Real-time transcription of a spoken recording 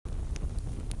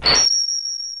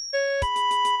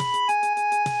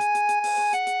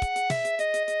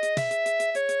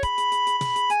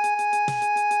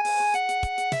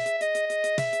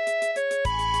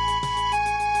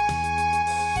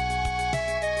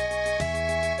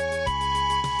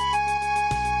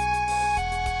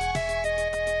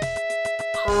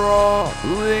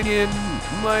crawling in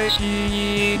my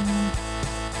skin.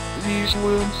 These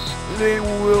wounds, they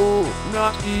will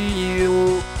not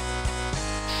heal.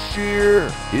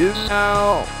 Fear is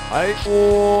how I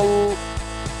fall.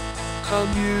 Can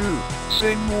you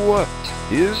sing what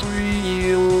is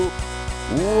real?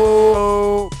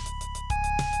 Whoa.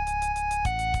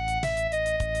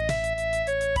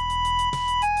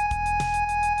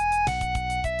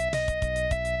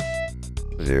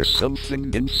 There's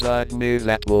something inside me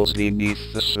that was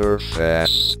beneath the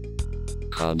surface.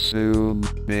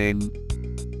 Consuming,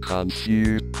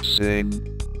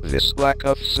 confusing. This lack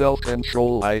of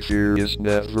self-control I fear is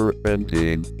never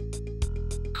ending.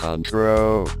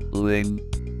 Controlling,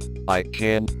 I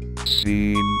can't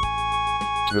seem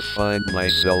to find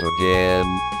myself again.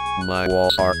 My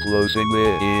walls are closing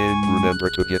in. Remember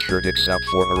to get your dicks out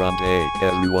for around day,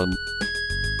 everyone.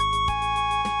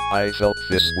 I felt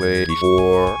this way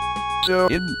before. So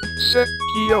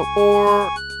insecure.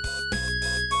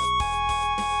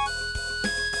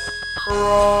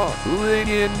 Crawling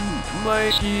in my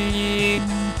skin.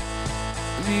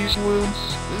 These wounds,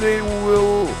 they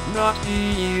will not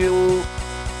heal.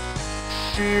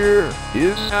 Fear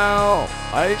is how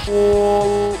I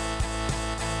fall.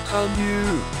 Can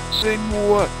you sing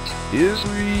what is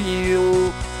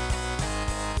real?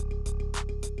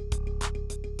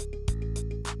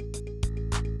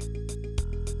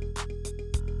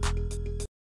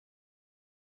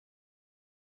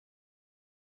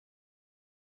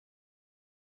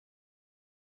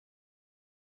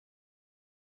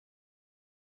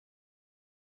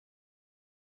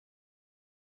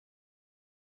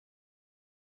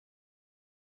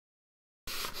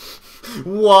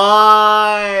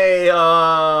 Why?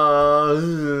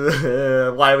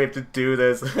 Why do we have to do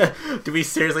this? Do we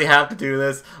seriously have to do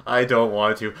this? I don't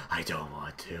want to. I don't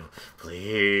want to.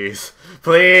 Please.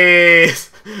 Please!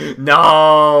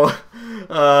 No!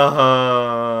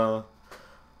 I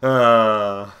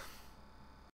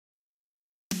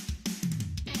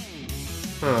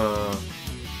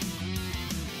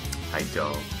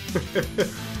don't.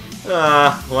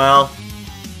 Well,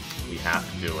 we have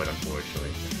to do it,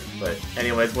 unfortunately. But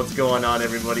anyways, what's going on,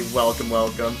 everybody? Welcome,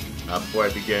 welcome. Before I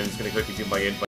begin, I'm just gonna quickly do my invite.